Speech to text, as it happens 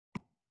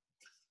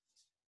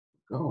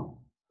Going.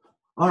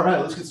 All right,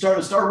 let's get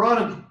started. Start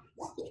running.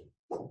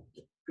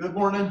 Good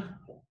morning.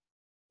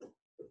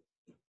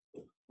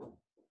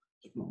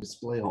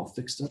 Display all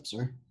fixed up,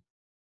 sorry.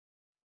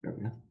 There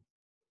we go.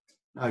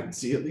 Now I can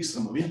see at least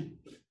some of you.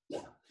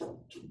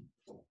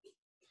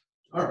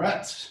 All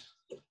right.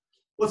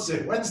 Let's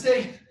say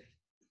Wednesday.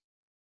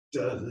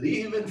 Does it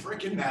even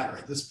freaking matter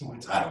at this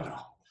point? I don't know.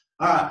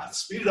 All right,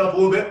 speed it up a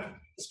little bit.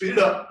 Speed it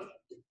up.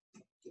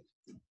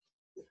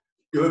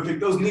 Good,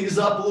 pick those knees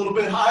up a little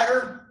bit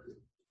higher.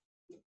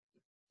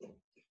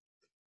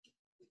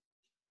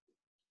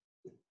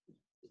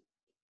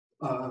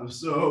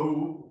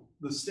 So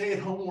the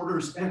stay-at-home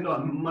orders end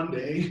on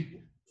Monday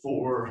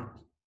for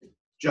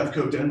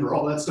Jeffco, Denver,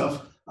 all that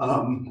stuff.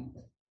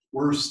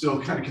 We're still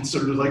kind of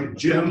considered like a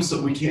gym,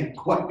 so we can't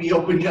quite be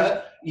open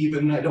yet.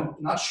 Even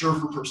not sure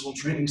for personal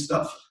training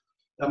stuff.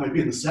 That might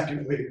be in the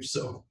second wave.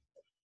 So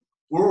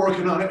we're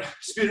working on it.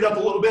 Speed it up a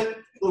little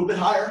bit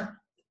higher.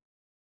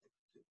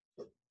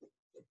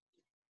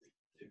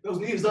 Pick those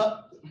knees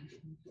up.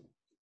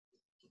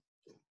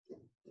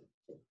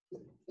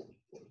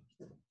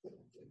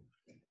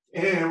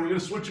 And we're going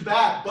to switch it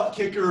back. Butt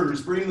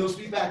kickers. Bring those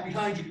feet back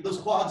behind you. Get those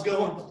quads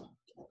going.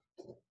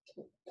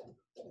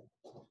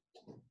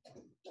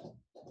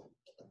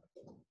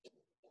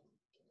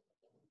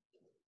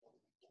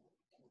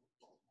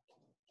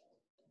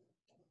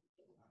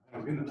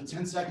 We're getting another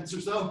 10 seconds or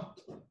so.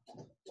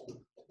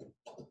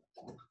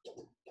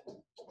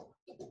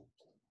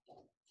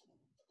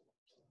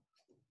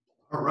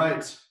 All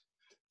right.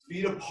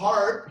 Feet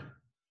apart.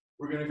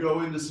 We're going to go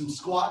into some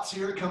squats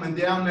here, coming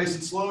down nice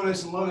and slow,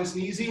 nice and low, nice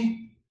and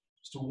easy,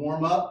 just to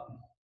warm up.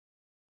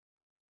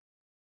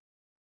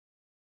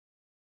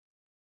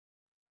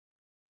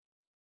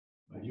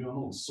 I'm a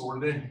little sore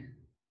today.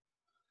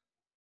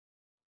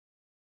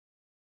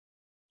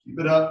 Keep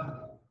it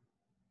up.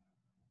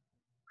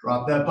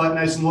 Drop that butt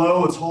nice and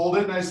low. Let's hold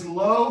it nice and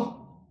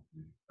low.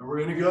 And we're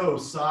going to go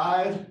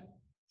side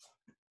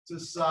to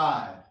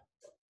side.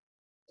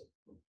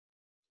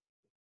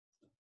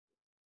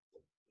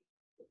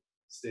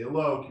 Stay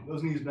low, keep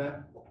those knees bent.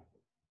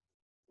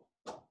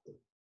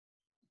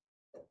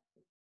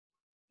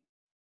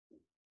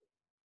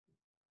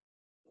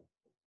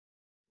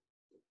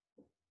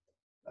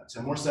 About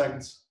 10 more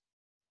seconds.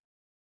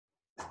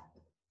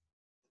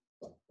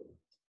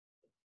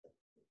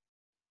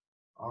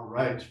 All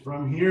right,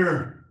 from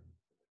here,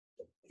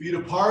 feet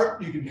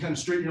apart, you can kind of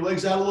straighten your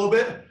legs out a little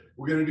bit.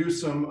 We're gonna do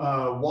some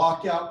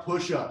walkout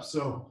push-ups.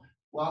 So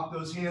walk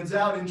those hands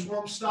out,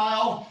 inchworm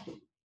style.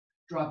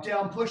 Drop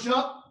down, push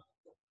up.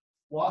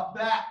 Walk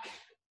back,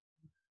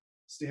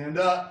 stand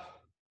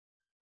up,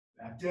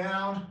 back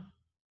down,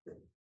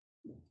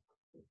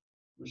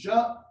 push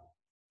up,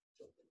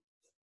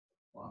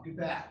 walk it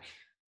back.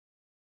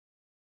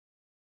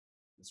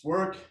 Let's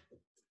work.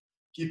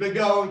 Keep it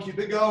going, keep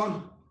it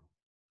going.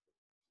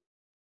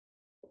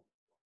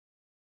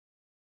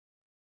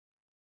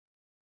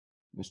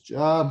 Nice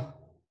job.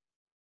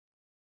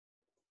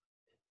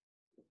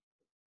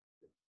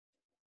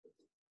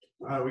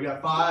 All right, we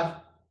got 5,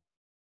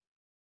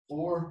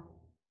 4,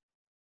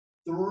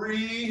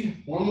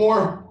 3, one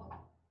more,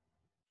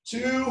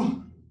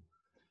 2,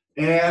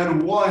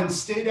 and 1.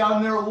 Stay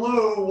down there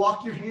low,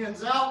 walk your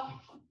hands out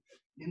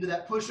into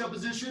that push-up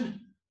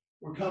position.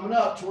 We're coming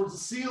up towards the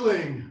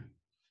ceiling.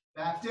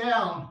 Back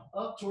down,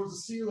 up towards the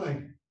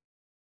ceiling.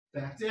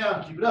 Back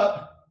down, keep it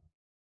up.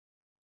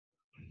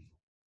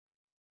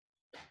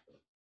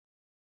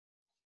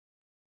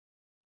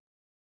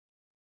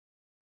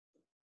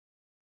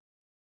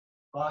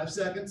 Five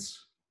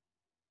seconds.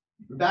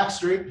 Keep your back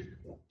straight.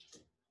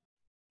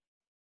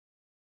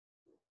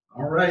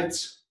 All right,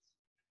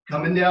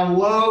 coming down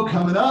low,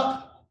 coming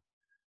up.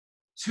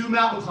 2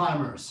 mountain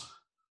climbers.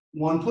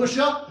 1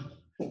 push-up,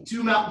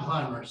 2 mountain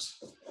climbers.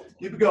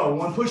 Keep it going.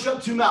 1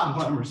 push-up, 2 mountain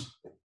climbers.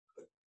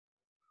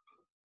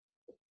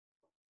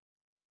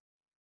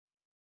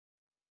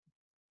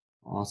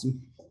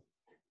 Awesome.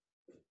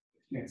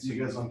 Can't see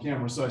you guys on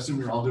camera, so I assume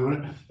you're all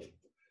doing it.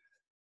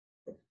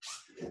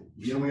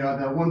 Again, we got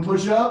that 1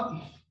 push-up,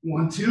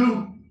 1,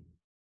 2,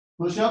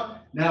 push-up.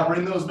 Now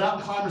bring those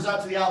mountain climbers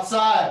out to the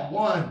outside.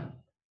 1,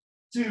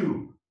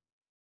 2,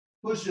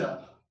 push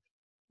up.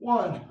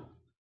 1,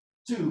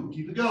 2,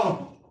 keep it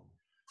going.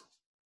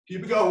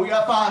 Keep it going. We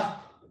got 5,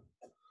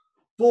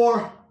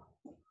 4,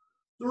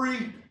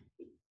 3,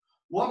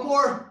 1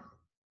 more.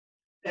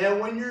 And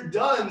when you're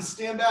done,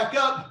 stand back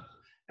up.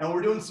 And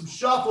we're doing some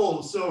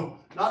shuffles. So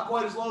not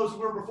quite as low as we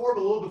were before,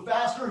 but a little bit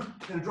faster.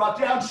 And drop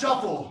down,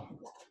 shuffle,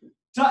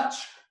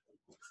 touch,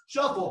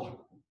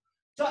 shuffle,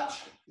 touch.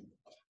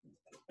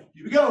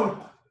 Keep it going.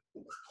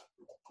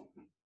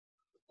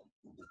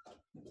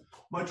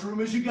 Much room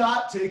as you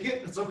got, take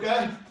it, it's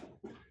okay.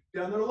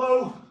 Down there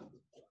low.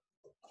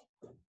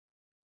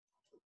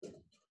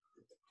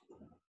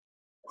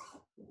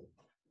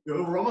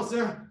 Go, we're almost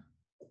there.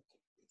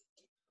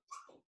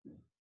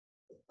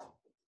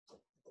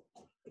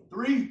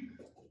 3,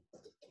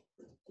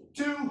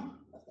 2,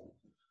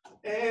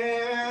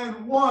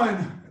 and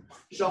 1.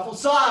 Shuffle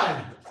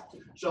side,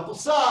 shuffle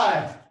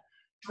side.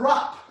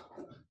 drop,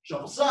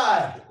 shuffle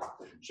side,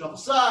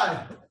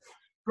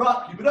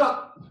 drop, keep it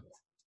up,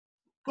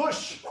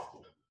 push,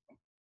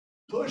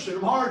 push, hit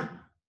them hard,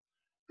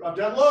 drop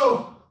down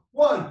low,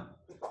 1,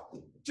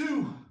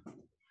 2,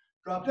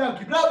 drop down,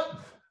 keep it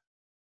up,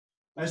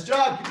 nice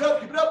job, keep it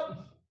up, keep it up.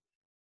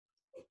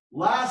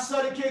 Last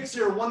set of kicks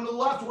here, one to the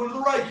left, one to the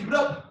right, keep it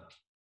up.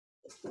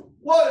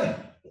 1,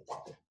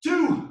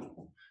 2,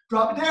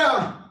 drop it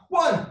down,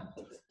 1,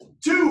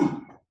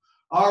 2.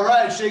 All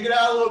right, shake it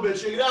out a little bit,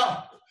 shake it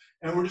out.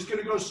 And we're just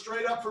gonna go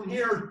straight up from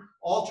here,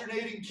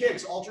 alternating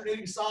kicks,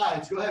 alternating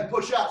sides. Go ahead,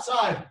 push out,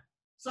 side,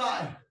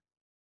 side.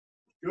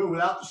 Good,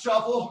 without the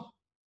shuffle,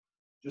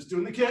 just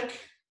doing the kick.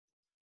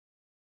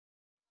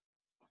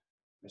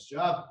 Nice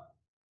job,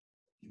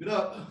 keep it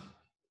up.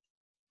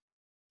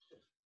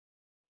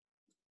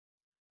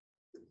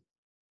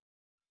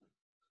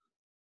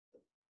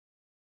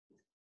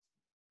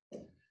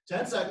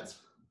 Ten seconds.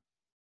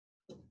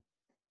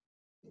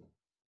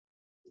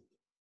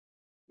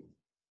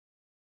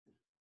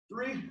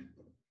 3,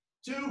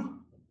 2,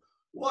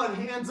 1.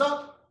 Hands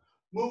up.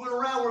 Moving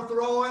around. We're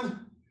throwing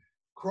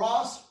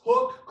cross,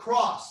 hook,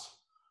 cross.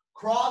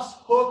 Cross,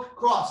 hook,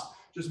 cross.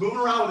 Just moving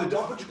around with it.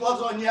 Don't put your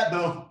gloves on yet,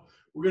 though.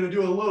 We're going to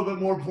do a little bit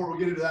more before we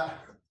get into that.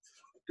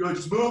 Good.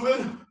 Just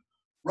moving.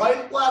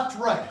 Right, left,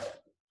 right.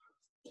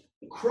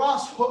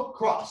 Cross, hook,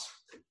 cross.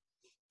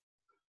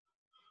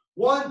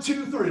 1,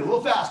 2, 3. A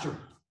little faster.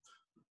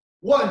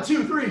 1,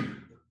 2, 3.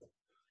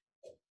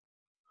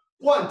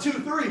 1, 2,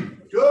 3.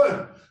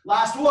 Good.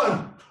 Last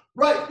one.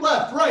 Right,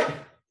 left, right.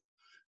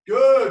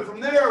 Good. From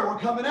there, we're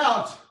coming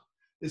out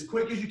as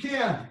quick as you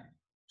can.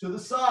 To the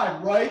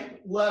side. Right,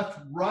 left,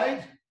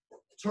 right.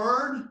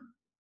 Turn.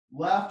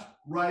 Left,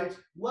 right,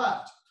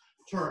 left.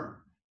 Turn.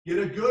 Get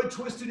a good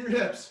twist in your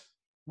hips.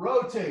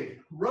 Rotate,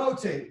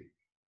 rotate,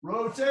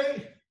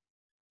 rotate.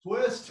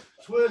 Twist,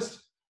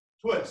 twist,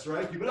 twist.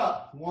 Right? Keep it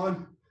up.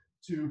 1,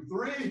 2,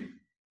 3.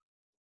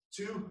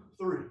 2,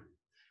 3.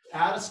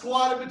 Add a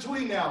squat in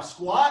between now.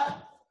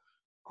 Squat.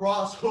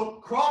 Cross,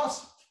 hook,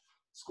 cross,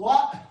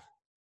 squat,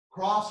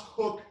 cross,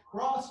 hook,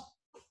 cross.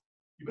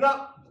 Keep it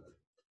up.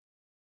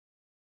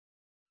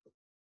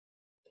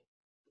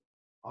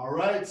 All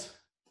right.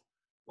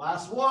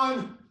 Last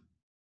one.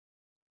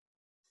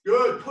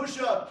 Good.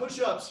 Push up,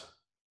 push-ups.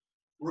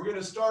 We're going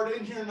to start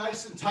in here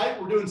nice and tight.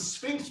 We're doing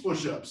Sphinx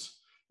push-ups.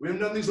 We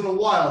haven't done these in a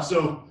while,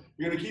 so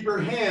you're going to keep your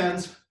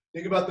hands.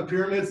 Think about the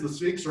pyramids, the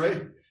Sphinx, right?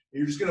 And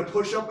you're just going to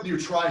push up with your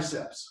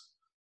triceps.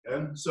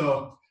 Okay?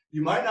 So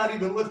you might not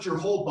even lift your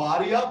whole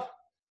body up.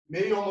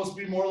 Maybe almost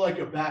be more like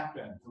a back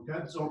bend,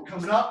 okay? So we're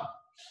coming up,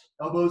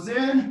 elbows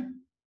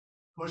in,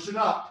 pushing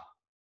up,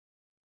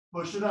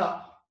 pushing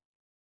up.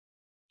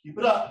 Keep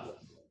it up.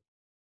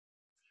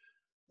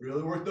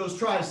 Really work those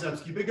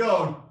triceps, keep it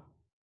going.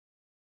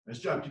 Nice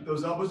job, keep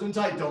those elbows in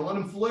tight. Don't let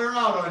them flare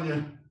out on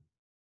you.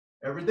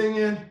 Everything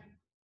in.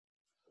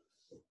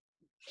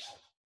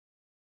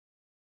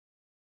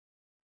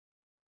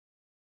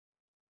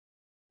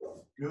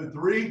 Good,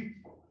 3,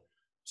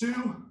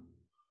 2,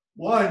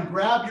 1.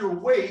 Grab your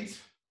weight,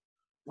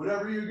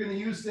 whatever you're going to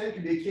use today. It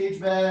can be a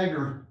cage bag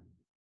or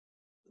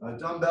a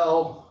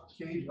dumbbell,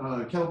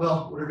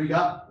 kettlebell, whatever you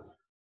got.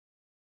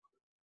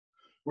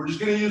 We're just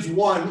going to use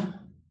one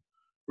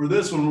for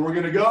this one. We're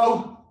going to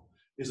go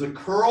is a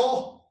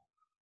curl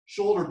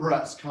shoulder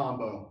press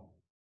combo.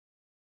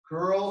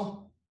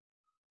 Curl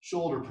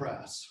shoulder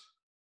press.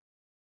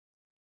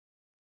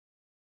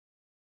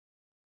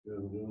 Good.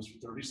 We'll do this for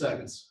 30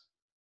 seconds.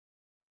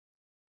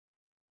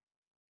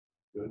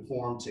 Good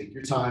form. Take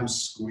your time.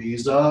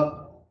 Squeeze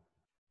up.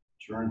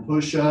 Turn,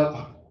 push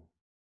up.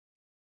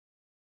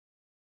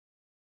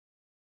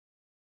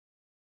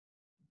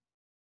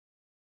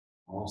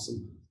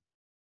 Awesome.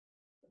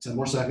 10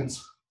 more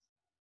seconds.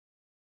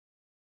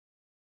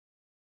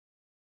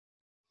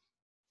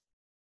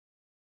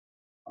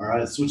 All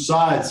right, switch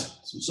sides.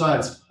 Switch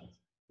sides.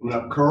 Coming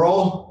up,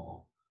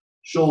 curl,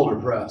 shoulder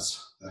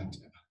press. Back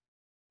down.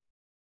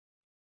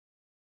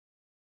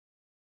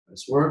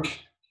 Nice work.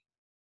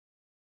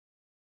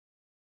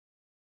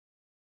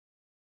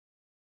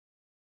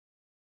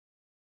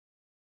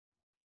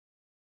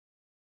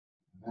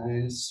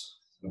 Nice.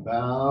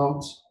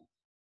 About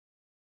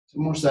 2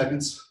 more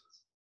seconds.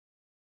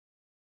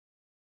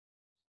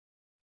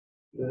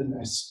 Good.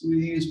 Nice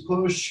squeeze,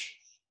 push.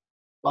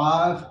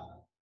 5.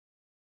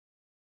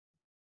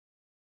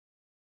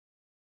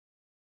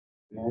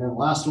 And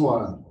last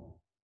one.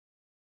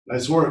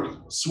 Nice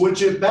work.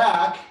 Switch it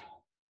back.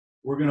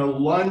 We're going to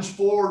lunge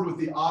forward with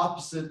the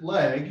opposite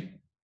leg,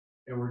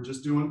 and we're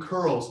just doing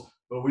curls.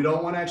 But we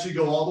don't want to actually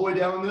go all the way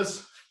down on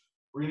this.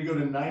 We're going to go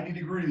to 90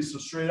 degrees, so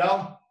straight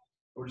out.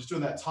 We're just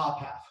doing that top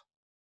half.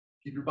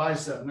 Keep your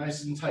bicep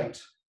nice and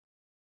tight.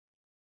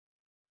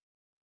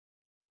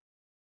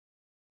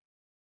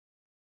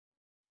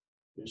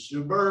 It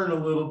should burn a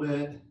little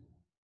bit.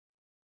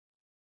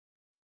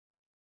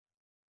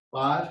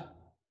 5.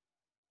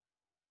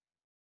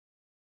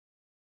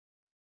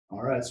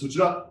 All right, switch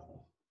it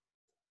up.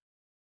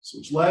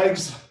 Switch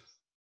legs.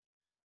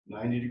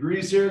 90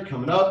 degrees here,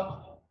 coming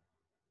up.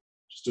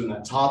 Just doing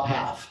that top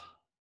half.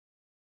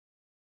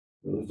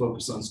 Really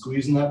focus on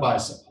squeezing that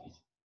bicep.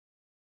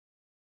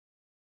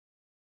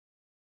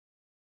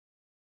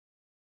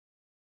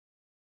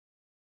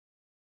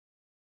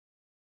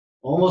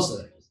 Almost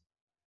there.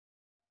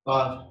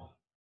 5.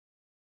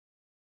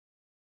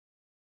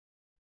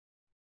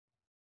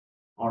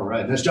 All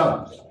right, nice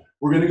job.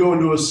 We're gonna go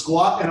into a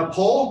squat and a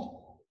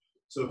pull.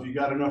 So if you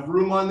got enough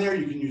room on there,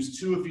 you can use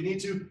 2 if you need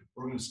to.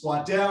 We're gonna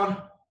squat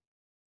down,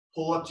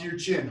 pull up to your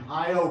chin,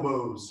 high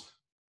elbows.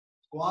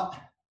 Squat,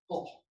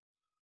 pull.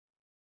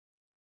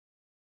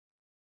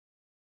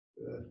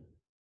 Good.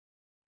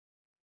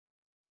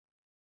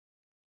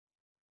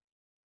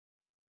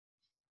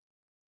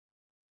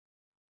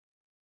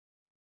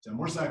 Ten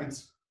more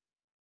seconds.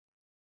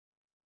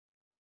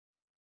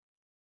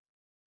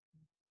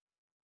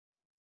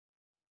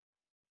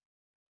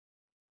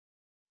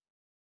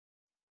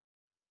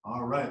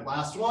 All right,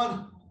 last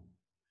one.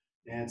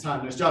 And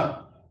time, nice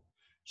job.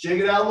 Shake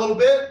it out a little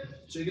bit,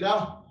 shake it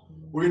out.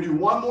 We're gonna do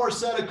one more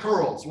set of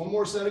curls, I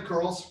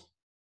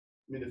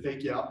mean to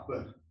fake you out,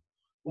 but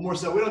one more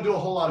set. We don't do a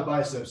whole lot of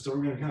biceps, so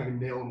we're gonna kind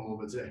of nail them a little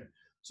bit today.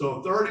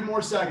 So 30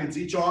 more seconds,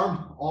 each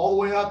arm, all the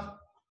way up,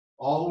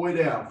 all the way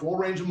down. Full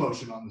range of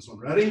motion on this one.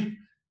 Ready?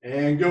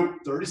 And go,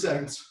 30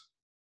 seconds.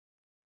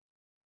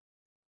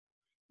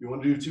 You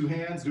wanna do 2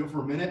 hands, do it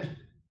for a minute.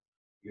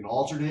 You can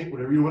alternate,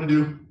 whatever you wanna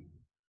do.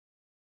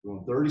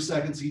 Going 30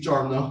 seconds each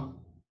arm though.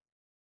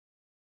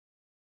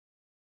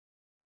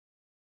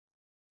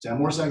 10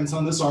 more seconds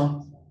on this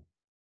arm.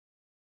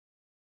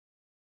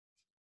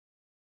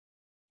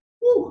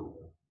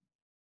 Woo.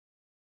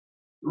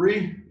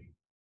 3,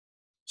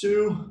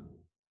 2,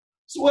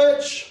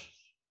 switch.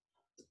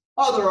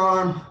 Other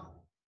arm.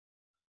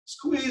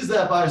 Squeeze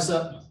that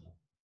bicep.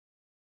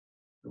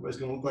 Everybody's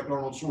gonna look like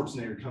Arnold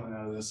Schwarzenegger coming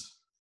out of this.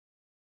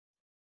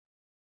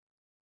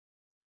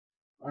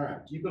 All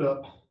right, keep it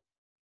up.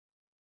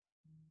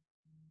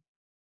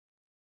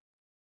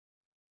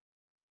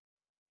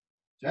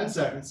 10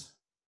 seconds.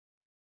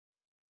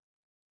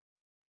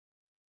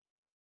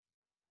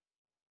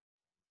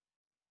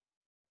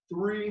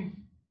 3,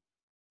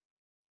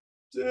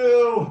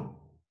 2,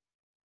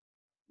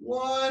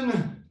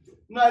 1.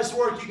 Nice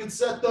work. You can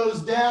set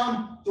those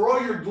down. Throw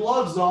your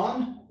gloves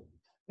on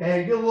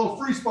and get a little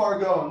free spar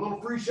going, a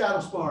little free shadow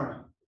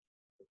sparring.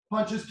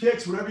 Punches,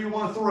 kicks, whatever you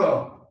want to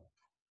throw.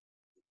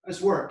 Nice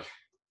work.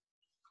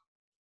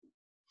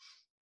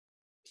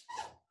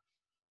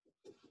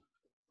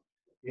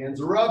 Hands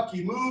are up,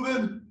 keep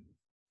moving.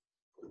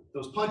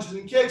 Those punches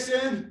and kicks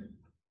in.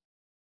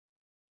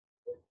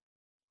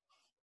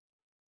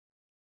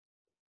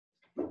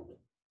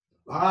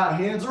 All right,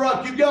 hands are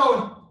up, keep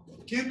going.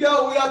 Keep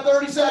going, we got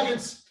 30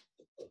 seconds.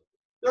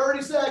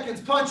 30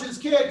 seconds, punches,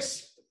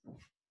 kicks.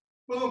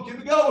 Boom, keep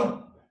it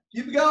going.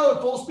 Keep it going,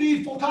 full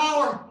speed, full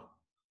power.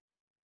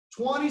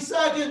 20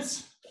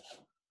 seconds.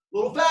 A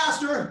little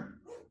faster.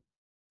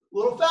 A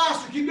little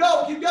faster, keep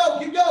going, keep going,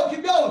 keep going,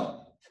 keep going.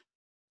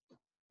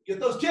 Get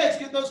those kicks,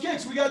 get those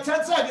kicks. We got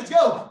 10 seconds,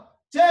 go.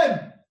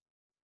 10.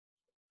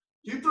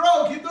 Keep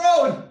throwing, keep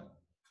throwing.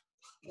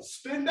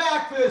 Spin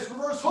back fist,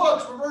 reverse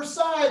hooks, reverse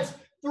sides.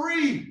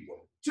 3,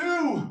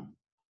 2,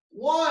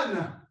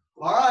 1.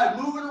 All right,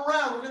 moving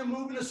around. We're gonna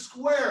move in a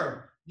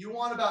square. You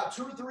want about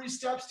 2 or 3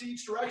 steps to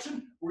each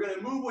direction. We're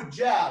gonna move with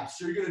jabs.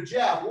 So you're gonna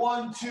jab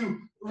 1, 2,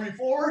 3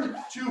 forward,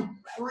 2,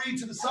 3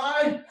 to the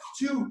side,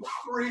 2,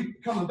 3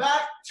 coming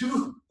back,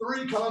 2,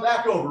 3 coming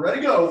back over.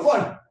 Ready, go.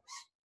 1,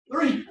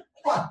 3,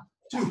 1,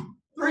 2,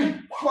 3,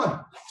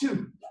 1,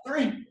 2,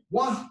 3,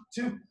 1,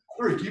 2,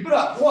 3. Keep it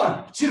up.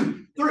 1,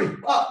 2, 3,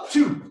 up,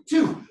 2,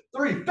 2,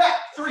 3, back,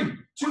 3,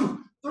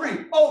 2,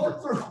 3, over,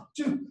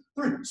 2,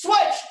 3.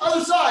 Switch,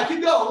 other side.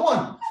 Keep going.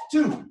 1,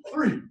 2,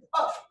 3,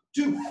 up,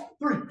 2,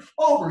 3,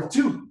 over,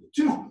 2,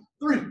 2,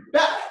 3,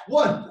 back.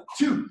 1,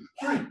 2,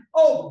 3,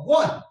 over.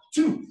 1,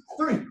 2,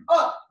 3,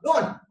 up.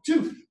 1,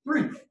 2,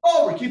 3,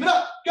 over. Keep it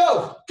up.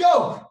 Go,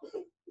 go,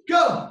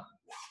 go.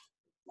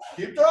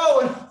 Keep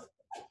throwing.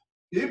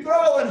 Keep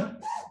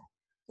throwing.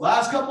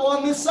 Last couple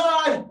on this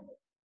side.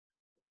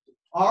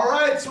 All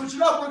right, switch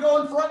it up. We're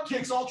going front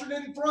kicks,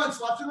 alternating fronts,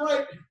 left and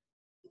right.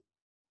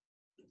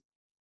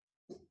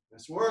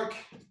 Nice work.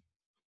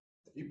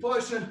 Keep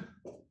pushing.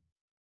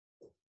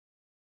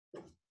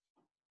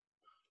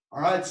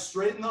 All right,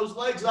 straighten those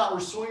legs out. We're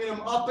swinging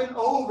them up and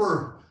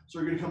over. So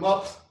we're going to come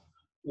up,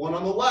 one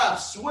on the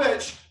left,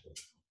 switch.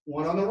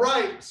 One on the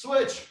right,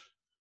 switch.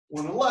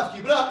 One on the left,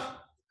 keep it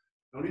up.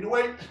 Don't need to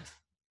wait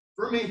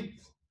for me.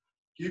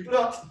 Keep it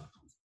up.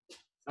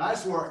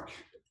 Nice work.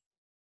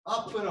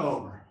 Up and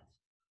over.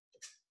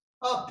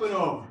 Up and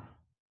over.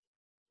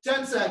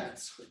 10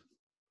 seconds.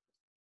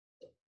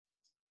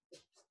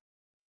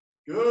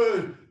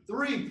 Good.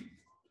 3,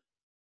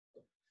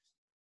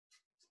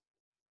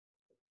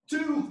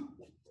 2,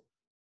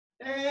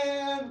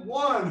 and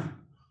 1.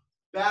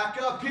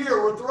 Back up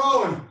here. We're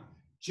throwing.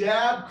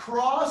 Jab,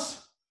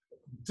 cross,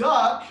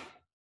 duck,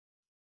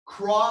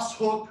 cross,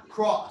 hook,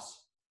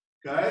 cross.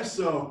 Okay,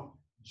 so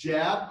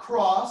jab,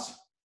 cross,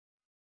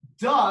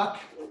 duck,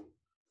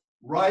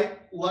 right,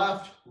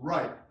 left,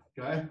 right,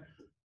 okay?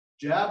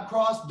 Jab,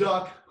 cross,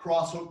 duck,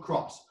 cross, hook,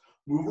 cross.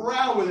 Move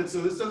around with it,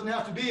 so this doesn't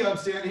have to be, I'm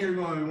standing here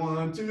going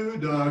 1, 2,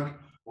 duck,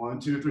 1,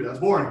 2, 3, that's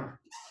boring.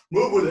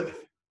 Move with it.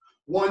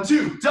 1,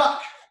 2,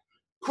 duck,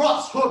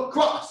 cross, hook,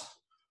 cross.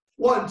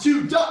 1,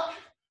 2, duck,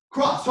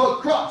 cross,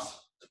 hook, cross.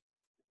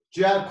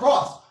 Jab,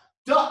 cross,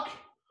 duck,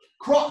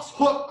 cross,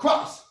 hook,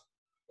 cross.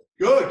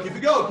 Good, keep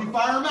it going, keep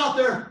firing them out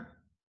there.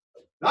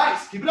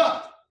 Nice, keep it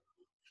up.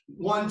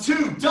 1,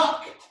 2,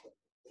 duck.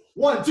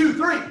 1, 2,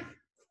 3.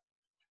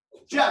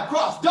 Jab,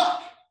 cross,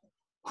 duck,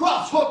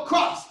 cross, hook,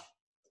 cross.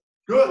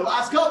 Good,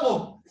 last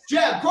couple.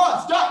 Jab,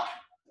 cross, duck,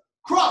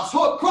 cross,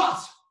 hook,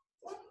 cross.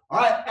 All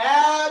right,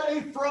 add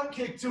a front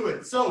kick to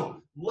it.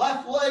 So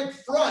left leg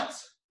front,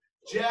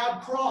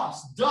 jab,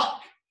 cross,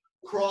 duck,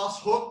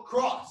 cross, hook,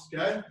 cross,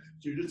 okay?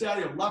 So you're just out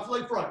here, left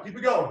leg front, keep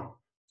it going.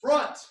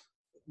 Front,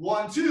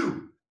 1,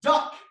 2,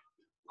 duck,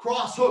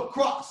 cross, hook,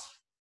 cross.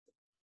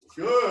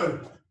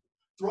 Good.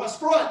 Thrust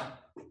front,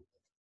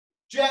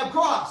 jab,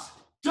 cross,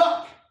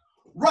 duck,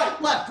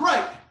 right, left,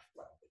 right.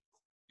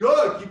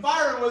 Good, keep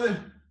firing with it.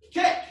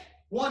 Kick,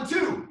 1,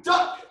 2,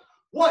 duck,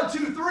 1,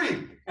 2,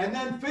 3. And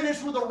then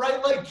finish with a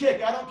right leg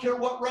kick. I don't care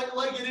what right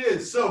leg it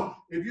is. So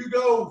if you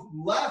go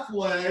left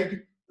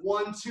leg,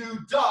 1, 2,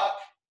 duck,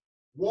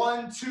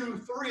 1, 2,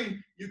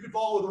 3, you could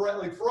follow with the right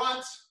leg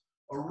front,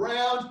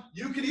 around.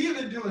 You could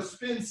even do a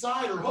spin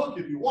side or hook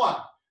if you want.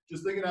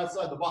 Just thinking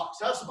outside the box.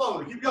 Have some fun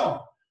with it. Keep going.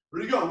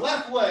 Ready to go.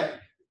 Left leg,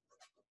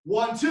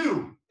 1,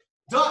 2,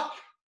 duck,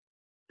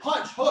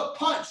 punch, hook,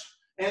 punch,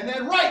 and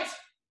then right.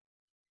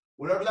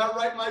 Whatever that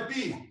right might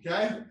be,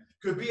 okay?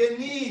 Could be a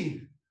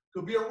knee,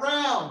 could be a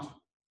round.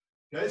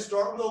 Okay,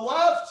 start with the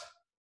left.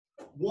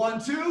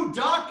 1, 2,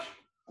 duck.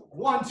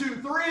 1,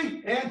 2,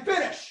 3, and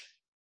finish.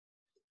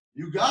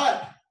 You got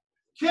it.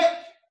 Kick.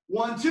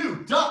 1,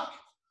 2, duck.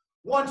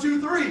 1, 2,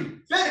 3,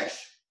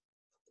 finish.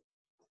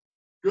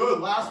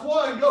 Good. Last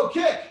one. Go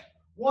kick.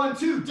 1,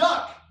 2,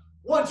 duck.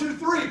 1, 2,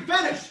 3,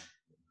 finish.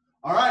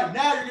 All right.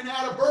 Now you're gonna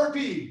add a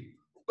burpee.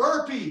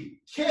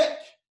 Burpee. Kick.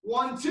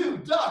 1, 2,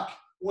 duck.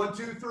 1,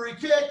 2, 3,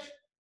 kick,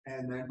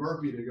 and then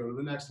burpee to go to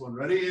the next one.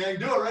 Ready? And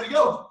do it. Ready?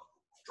 Go.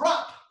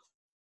 Drop.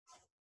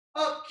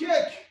 Up,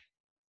 kick.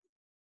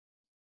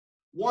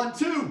 1,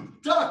 2,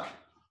 duck.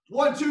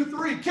 1, 2,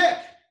 3, kick.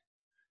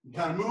 You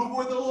kind of move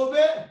with it a little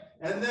bit,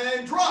 and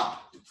then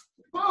drop.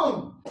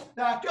 Boom.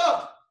 Back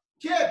up.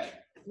 Kick.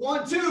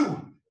 1,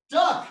 2,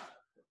 duck.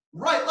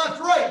 Right,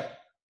 left, right.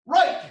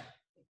 Right.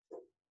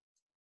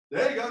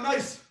 There you go.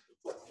 Nice.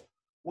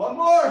 One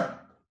more.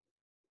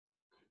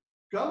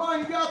 Come on,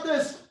 you got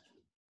this.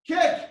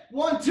 Kick.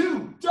 1,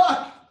 2,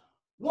 duck.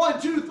 1,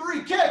 2,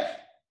 3, kick.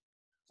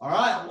 All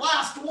right,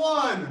 last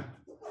one.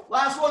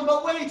 Last one,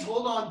 but wait,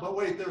 hold on. But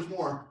wait, there's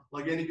more.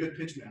 Like any good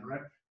pitchman, right?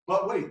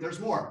 But wait,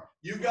 there's more.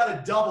 You've got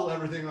to double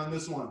everything on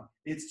this one.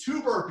 It's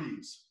 2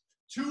 burpees,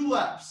 2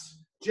 lefts,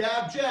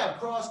 jab, jab,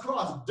 cross,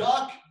 cross,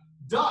 duck,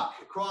 duck,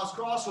 cross,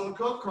 cross, hook,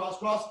 hook, cross,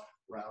 cross,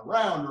 round,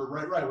 round, or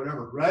right, right,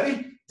 whatever.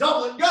 Ready?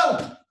 Double it,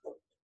 go.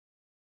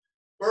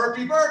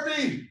 Burpee,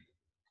 burpee.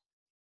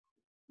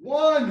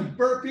 1,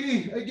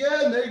 burpee,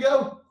 again, there you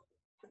go.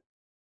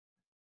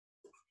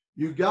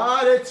 You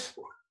got it.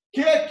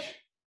 Kick,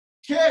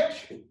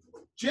 kick,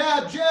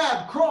 jab,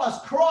 jab,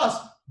 cross,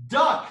 cross,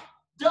 duck,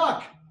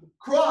 duck,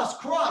 cross,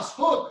 cross,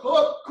 hook,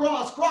 hook,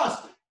 cross,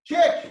 cross,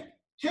 kick,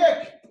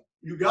 kick.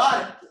 You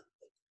got it.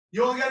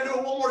 You only got to do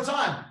it one more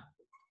time.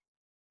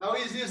 How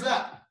easy is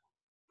that?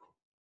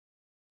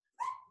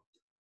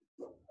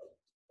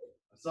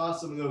 I saw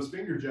some of those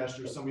finger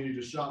gestures some of you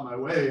just shot my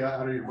way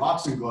out of your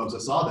boxing gloves. I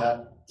saw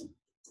that.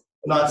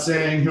 Not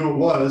saying who it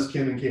was,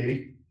 Kim and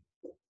Katie.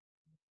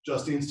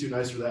 Justine's too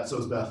nice for that, so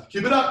is Beth.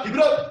 Keep it up, keep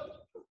it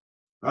up.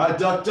 All right,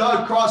 duck,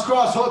 duck, cross,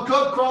 cross, hook,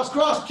 hook, cross,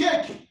 cross,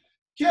 kick,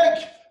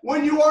 kick.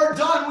 When you are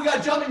done, we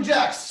got jumping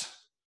jacks.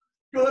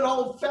 Good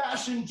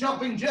old-fashioned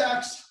jumping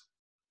jacks.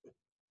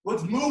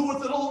 Let's move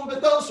with it a little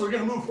bit, though. So we're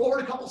going to move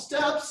forward a couple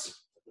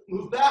steps,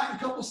 move back a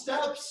couple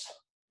steps.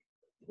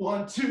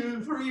 1,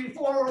 2, 3,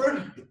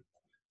 forward.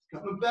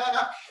 Coming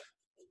back.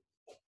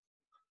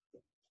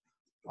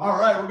 All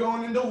right, we're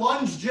going into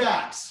lunge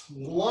jacks.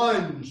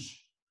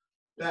 Lunge,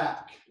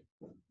 back,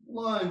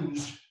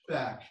 lunge,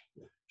 back.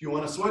 If you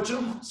want to switch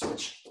them,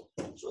 switch,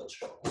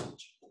 switch,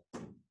 switch.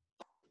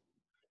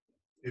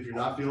 If you're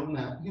not feeling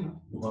that, you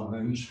know,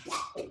 lunge,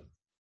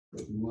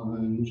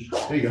 lunge.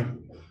 There you go.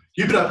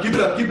 Keep it up, keep it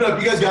up, keep it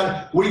up. You guys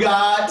got it. We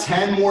got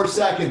 10 more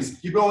seconds.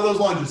 Keep going with those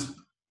lunges.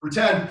 For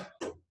 10,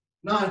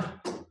 9,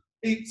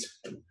 8,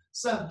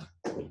 7.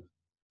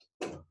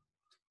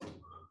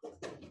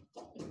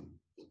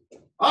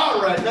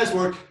 All right, nice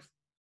work.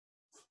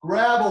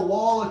 Grab a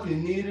wall if you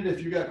need it.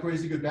 If you got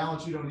crazy good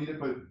balance, you don't need it,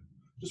 but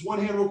just one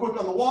hand real quick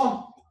on the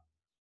wall.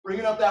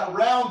 Bringing up that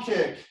round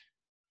kick.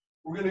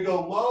 We're gonna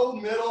go low,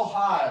 middle,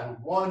 high.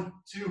 1,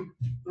 2,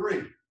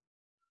 3.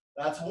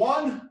 That's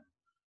 1.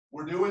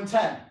 We're doing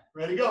 10.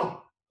 Ready,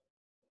 go.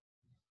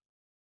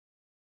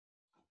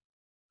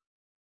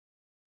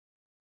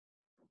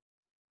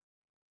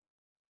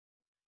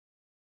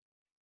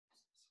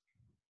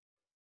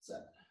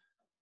 Set.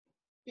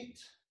 8,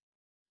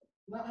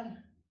 9,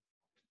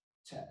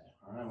 10.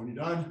 All right, when you're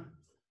done,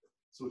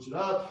 switch it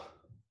up.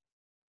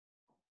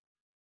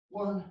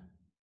 1,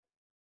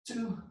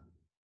 2,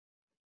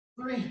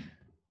 3,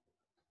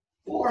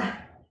 4,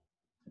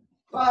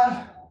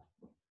 5,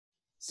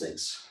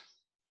 6,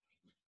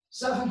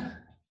 7,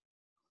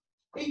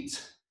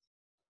 8,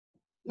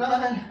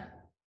 9,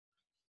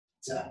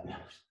 10.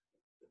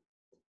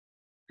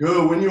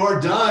 Good. When you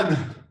are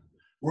done,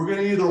 we're going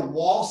to either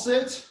wall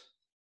sit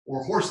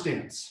or horse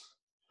stance.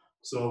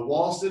 So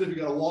wall sit if you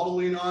got a wall to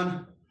lean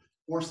on.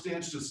 Horse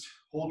stance, just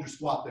hold your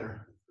squat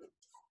there.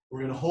 We're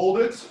going to hold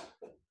it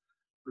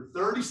for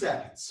 30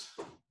 seconds.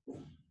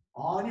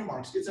 On your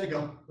marks, get set,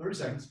 go. 30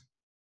 seconds.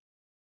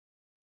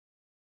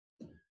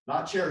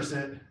 Not chair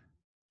sit,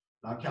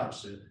 not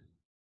couch sit.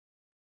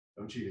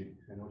 No cheating.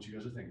 I know what you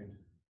guys are thinking.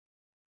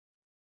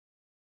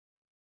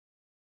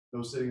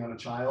 No sitting on a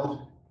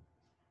child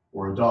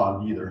or a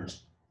dog either.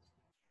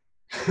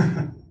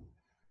 I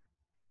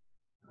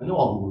know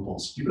all the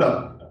loopholes. Keep it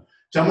up.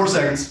 10 more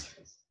seconds.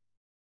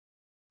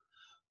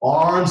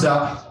 Arms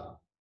out.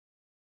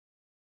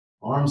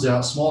 Arms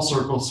out, small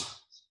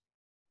circles.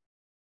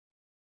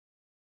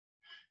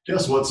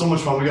 Guess what? So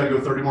much fun. We got to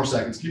go 30 more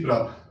seconds. Keep it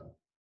up.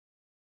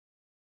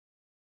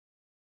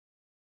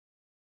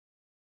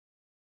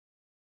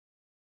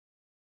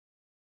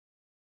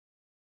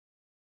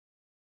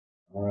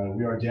 All right,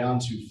 we are down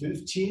to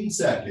 15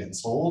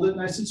 seconds. Hold it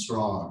nice and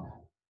strong.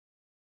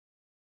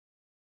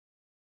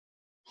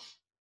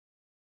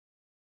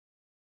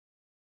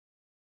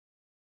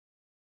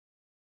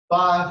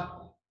 5,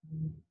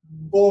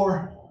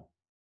 4,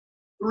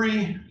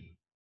 3,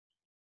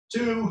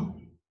 2,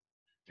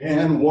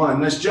 and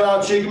 1. Nice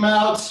job. Shake them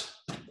out.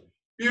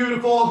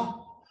 Beautiful.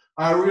 All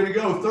right, we're going to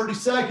go 30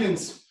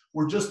 seconds.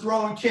 We're just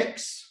throwing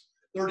kicks.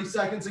 30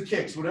 seconds of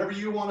kicks, whatever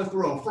you want to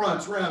throw.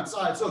 Fronts, rounds,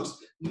 sides, hooks,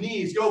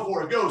 knees. Go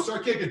for it. Go.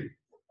 Start kicking.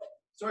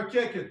 Start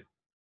kicking.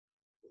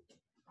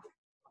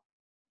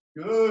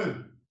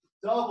 Good.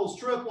 Doubles,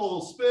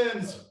 triples,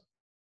 spins.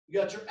 You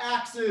got your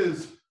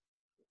axes.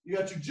 You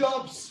got your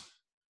jumps.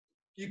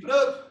 Keep it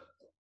up.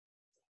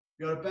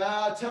 You got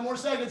about 10 more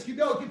seconds. Keep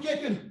going. Keep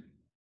kicking.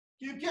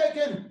 Keep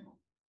kicking.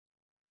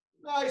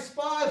 Nice.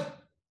 5,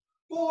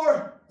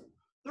 4,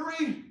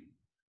 3,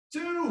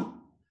 2,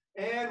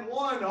 and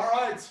 1. All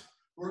right.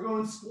 We're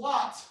going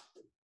squat,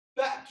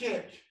 back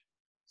kick,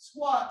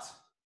 squat,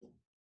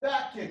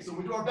 back kick. So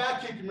when we do our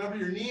back kick, remember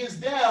your knee is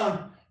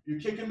down. You're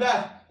kicking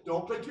back.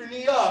 Don't pick your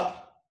knee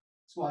up.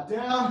 Squat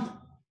down,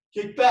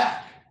 kick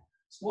back.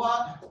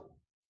 Squat,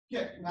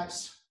 kick.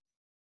 Nice.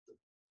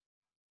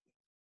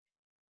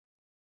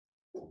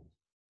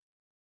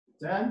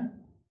 10.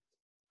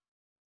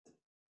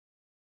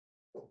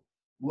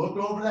 Look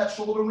over that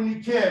shoulder when you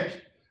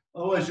kick.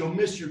 Otherwise, you'll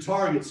miss your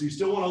target. So you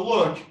still want to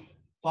look.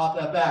 Pop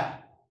that back.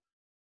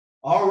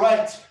 All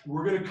right.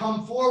 We're going to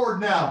come forward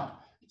now.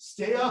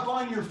 Stay up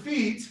on your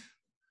feet.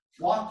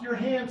 Walk your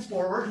hands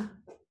forward.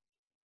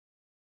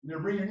 You're going to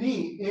bring your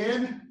knee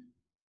in.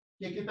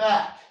 Kick it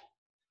back.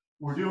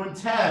 We're doing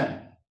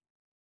 10.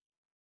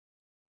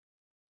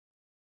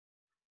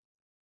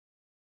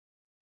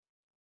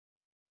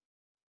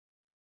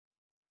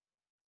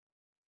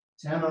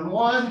 10 on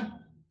one,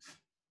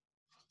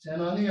 10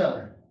 on the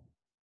other.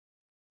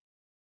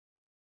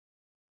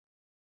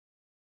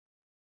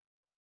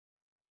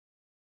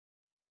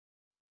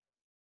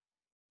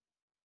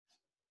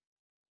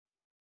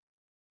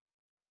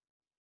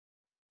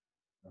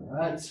 All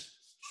right,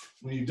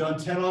 when you've done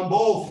 10 on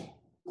both,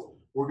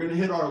 we're going to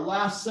hit our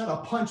last set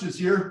of punches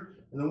here,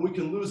 and then we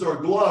can lose our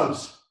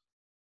gloves.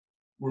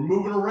 We're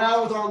moving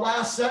around with our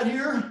last set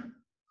here.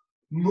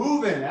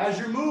 Moving. As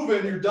you're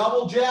moving, you're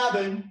double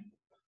jabbing.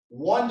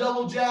 One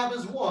double jab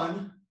is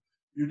 1.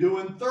 You're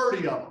doing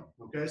 30 of them.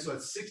 Okay, so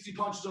that's 60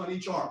 punches on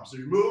each arm. So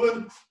you're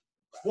moving.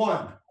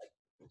 1,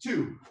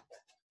 2,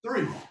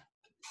 3,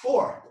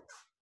 4,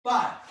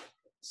 5,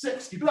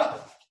 6. Keep it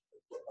up.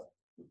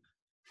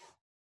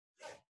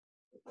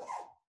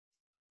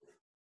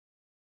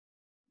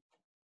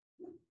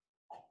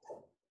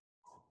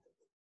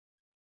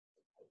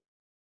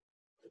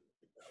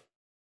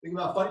 Think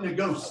about fighting a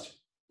ghost.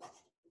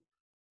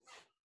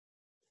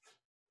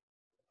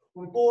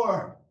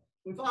 24,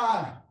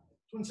 25,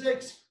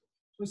 26,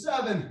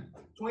 27,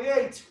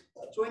 28,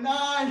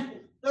 29,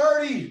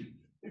 30.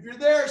 If you're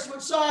there,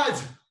 switch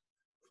sides.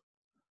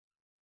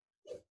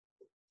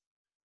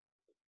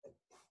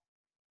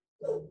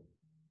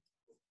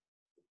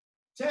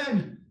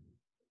 Ten.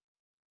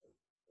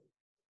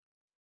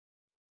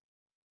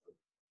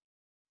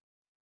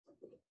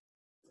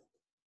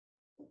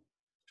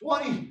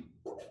 20.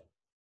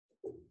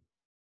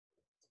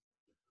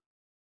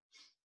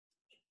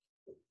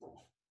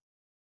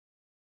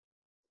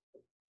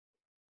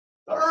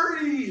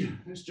 30.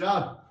 Nice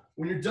job.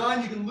 When you're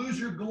done, you can lose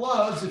your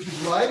gloves if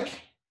you'd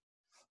like.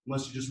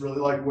 Unless you just really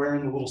like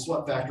wearing the little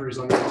sweat factories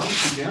on your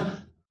arms, you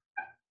can.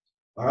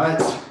 All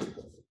right.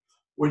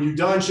 When you're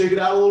done, shake it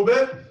out a little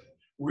bit.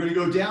 We're going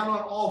to go down on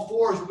all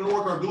fours. We're going to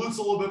work our glutes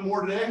a little bit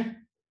more today.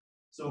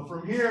 So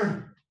from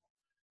here,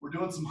 we're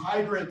doing some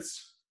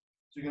hydrants.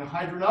 So you're gonna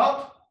hydrant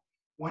up.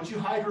 Once you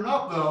hydrant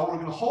up though, we're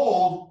gonna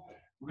hold,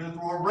 we're gonna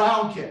throw a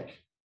round kick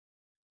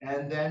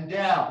and then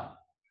down,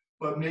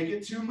 but make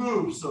it 2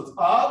 moves. So it's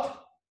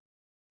up,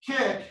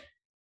 kick,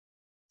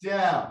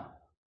 down,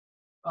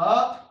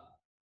 up,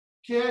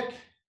 kick,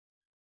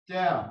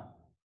 down.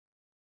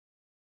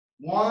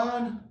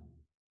 1,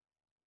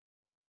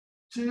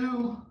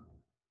 2,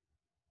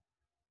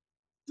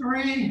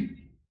 3,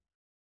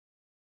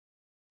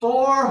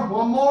 4,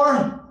 one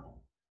more,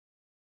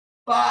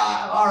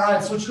 5. All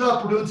right, switch it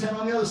up. We're doing 10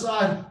 on the other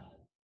side.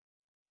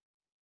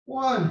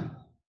 1,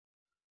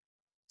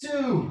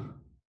 2,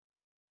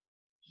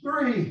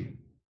 3,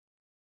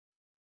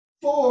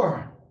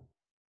 4,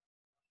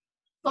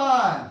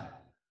 5,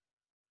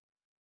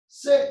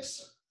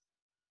 6,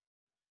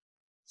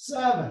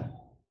 7,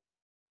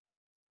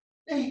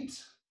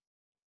 8,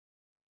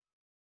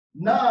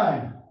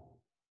 9.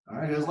 All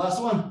right, guys,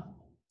 last one.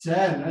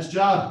 10. Nice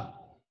job.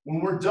 When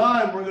we're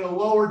done, we're going to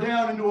lower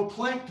down into a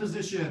plank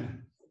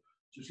position.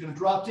 Just going to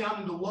drop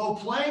down into low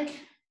plank.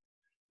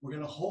 We're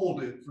going to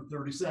hold it for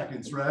 30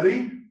 seconds.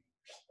 Ready?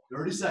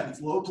 30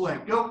 seconds. Low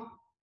plank. Go.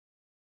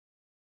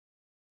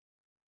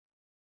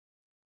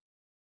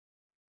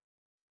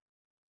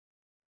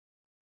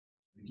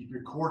 Keep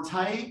your core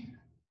tight.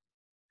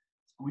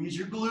 Squeeze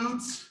your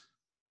glutes.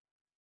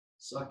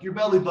 Suck your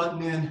belly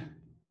button in.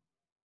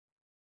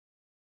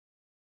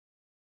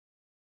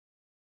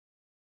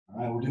 All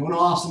right, we're doing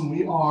awesome.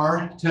 We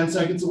are 10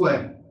 seconds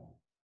away.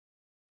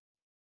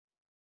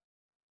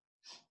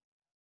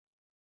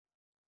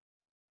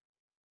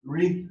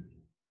 3,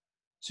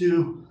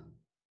 2,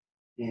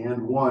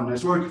 and 1.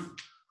 Nice work.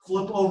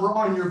 Flip over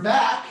on your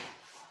back.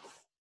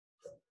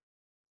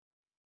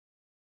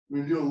 We're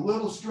going to do a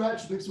little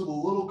stretch mixed with a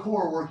little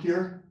core work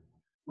here.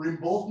 Bring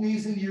both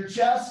knees into your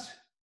chest.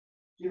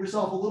 Give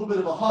yourself a little bit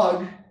of a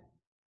hug.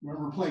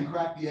 Remember playing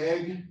Crack the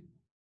Egg?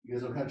 You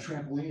guys ever had a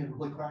trampoline and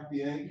play Crack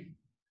the Egg?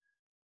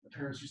 My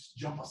parents used to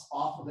jump us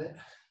off of it.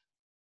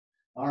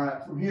 All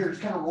right, from here,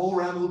 just kind of roll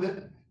around a little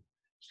bit.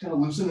 Just kind of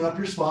loosening up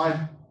your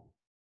spine.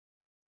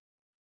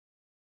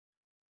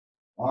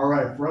 All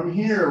right, from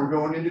here, we're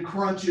going into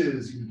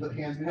crunches. You can put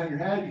hands behind your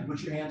head. You can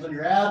put your hands on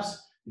your abs.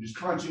 You're just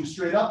crunching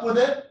straight up with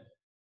it.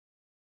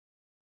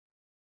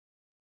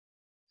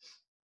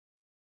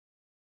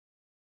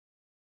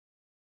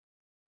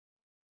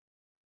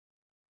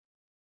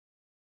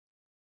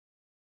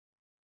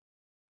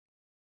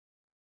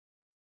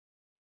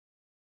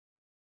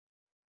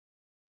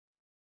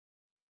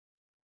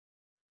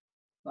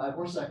 Five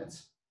more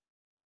seconds.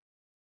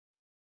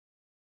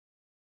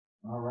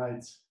 All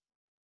right.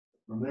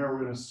 From there,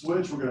 we're going to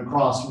switch. We're going to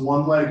cross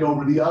one leg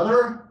over the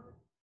other.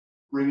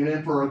 Bring it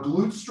in for a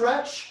glute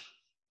stretch.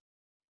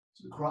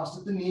 So cross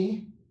at the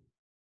knee.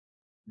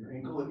 Your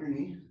ankle at your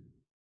knee.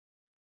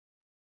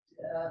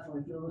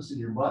 Definitely feel this in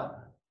your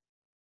butt.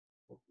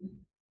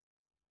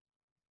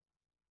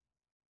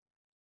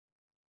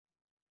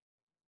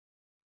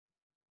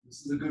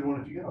 This is a good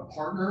one if you got a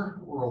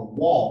partner or a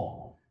wall.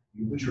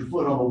 You can put your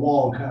foot on the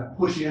wall and kind of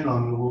push in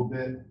on it a little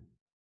bit.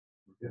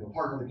 If you have a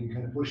partner that can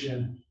kind of push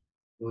in,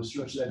 really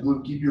stretch that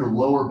glute. Keep your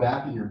lower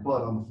back and your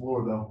butt on the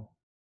floor though.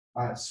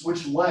 All right,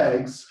 switch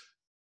legs.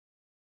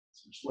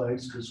 Switch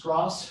legs,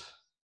 crisscross.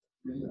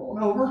 Bring it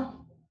on over.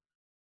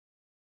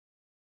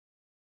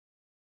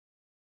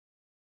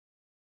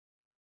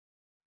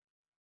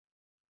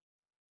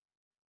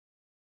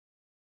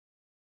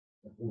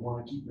 You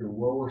want to keep your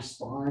lower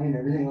spine,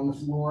 everything on the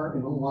floor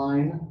in a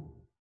line.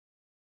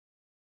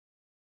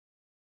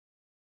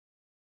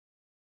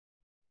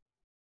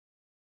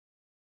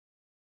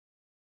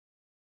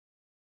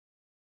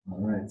 All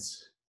right.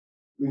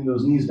 Bring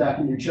those knees back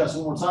in your chest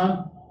one more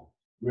time.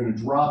 We're going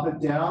to drop it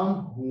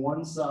down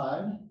one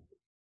side.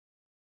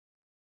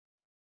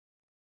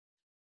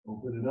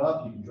 Open it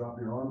up. You can drop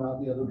your arm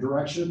out the other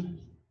direction.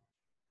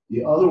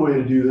 The other way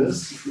to do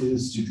this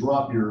is to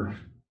drop your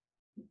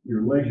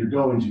leg you're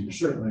going to, your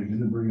straight leg,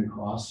 and then bring it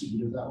across. You can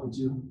do it that way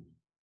too.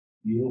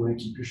 Either way,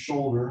 keep your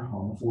shoulder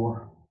on the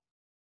floor.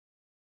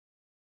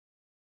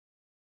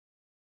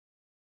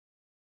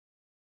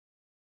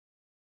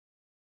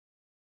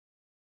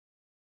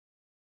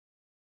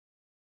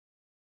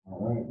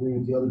 All right,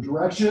 bring it the other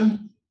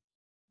direction.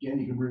 Again,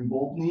 you can bring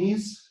both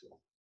knees,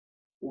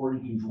 or you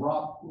can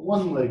drop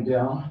one leg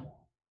down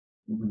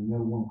and bring the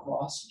other one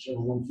across,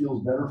 whichever one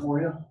feels better for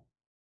you.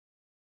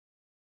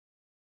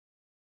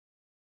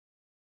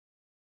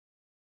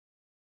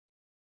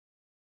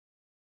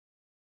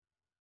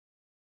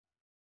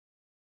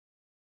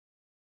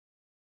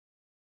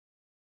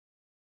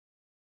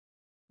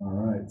 All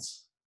right.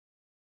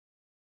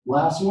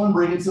 Last one,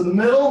 bring it to the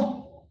middle.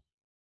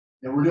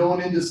 And we're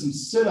going into some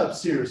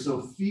sit-ups here.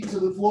 So feet to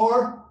the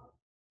floor.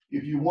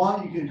 If you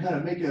want, you can kind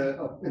of make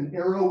an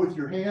arrow with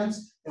your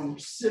hands, and we're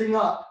sitting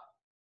up,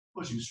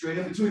 pushing straight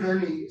in between our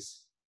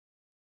knees.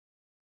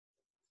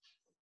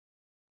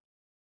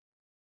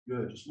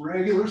 Good, just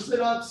regular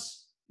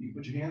sit-ups. You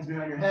can put your hands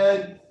behind your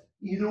head.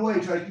 Either way,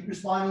 try to keep your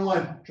spine in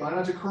line. Try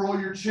not to curl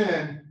your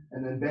chin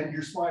and then bend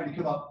your spine to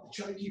come up.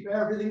 Try to keep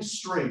everything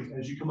straight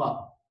as you come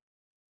up.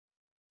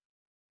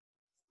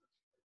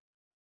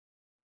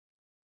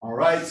 All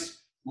right,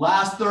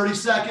 last 30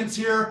 seconds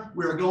here.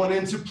 We're going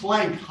into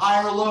plank,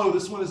 high or low.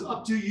 This one is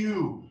up to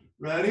you.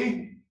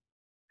 Ready?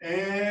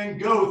 And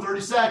go,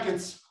 30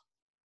 seconds.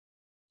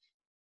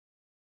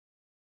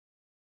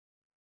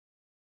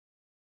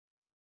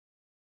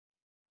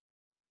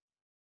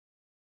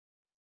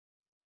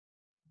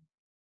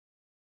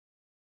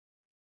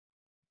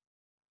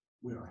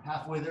 We are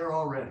halfway there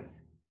already.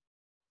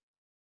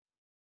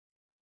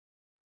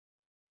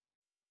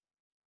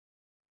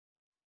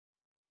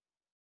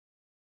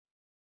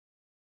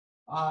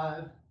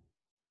 Five.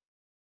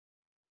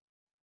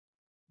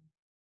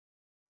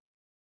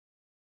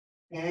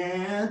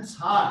 And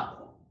time.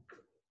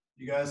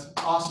 You guys,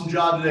 awesome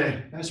job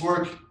today. Nice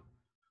work.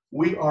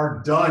 We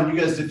are done.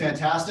 You guys did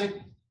fantastic.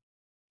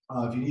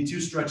 If you need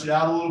to, stretch it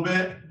out a little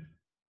bit.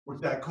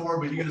 Work that core,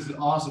 but you guys did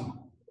awesome.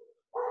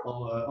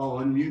 I'll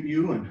unmute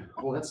you and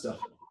all that stuff.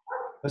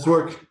 Nice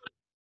work.